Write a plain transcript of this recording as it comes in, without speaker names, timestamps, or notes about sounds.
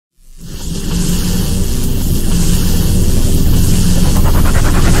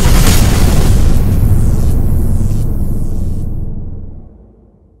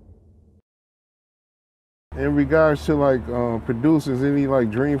in regards to like producers, any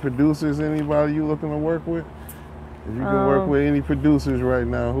like dream producers, anybody you looking to work with? If you can work with any producers right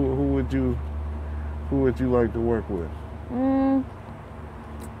now, who would you like to work with?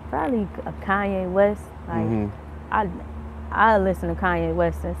 Probably a Kanye West. Like I listen to Kanye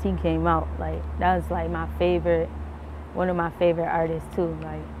West since he came out. Like that was like my favorite, one of my favorite artists too.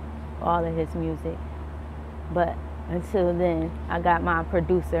 Like all of his music. But until then, I got my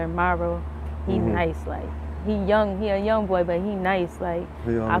producer Maro. He nice. Like he a young boy, but he nice. Like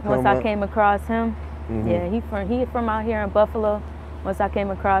once I came across him, yeah, he from out here in Buffalo. Once I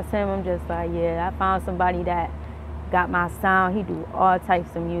came across him, I'm just like, yeah, I found somebody that got my sound. He do all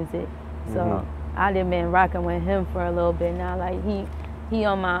types of music. So I done been rocking with him for a little bit now. Like he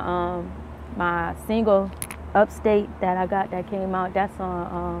on my my single Upstate that I got that came out. That's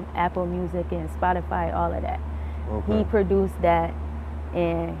on Apple Music and Spotify, all of that. Okay. He produced that,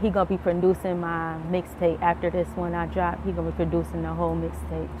 and he gonna be producing my mixtape after this one I drop. He gonna be producing the whole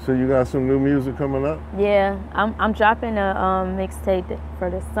mixtape. So you got some new music coming up? Yeah, I'm dropping a mixtape for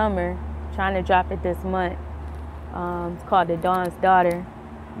the summer. Trying to drop it this month. It's called The Dawn's Daughter,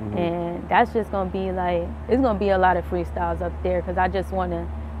 and that's just gonna be like, it's gonna be a lot of freestyles up there because I just wanna,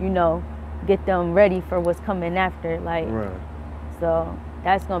 you know, get them ready for what's coming after. Like, so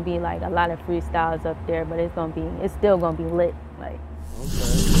that's gonna be like a lot of freestyles up there, but it's still gonna be lit. Like.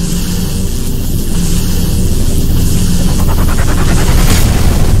 Okay.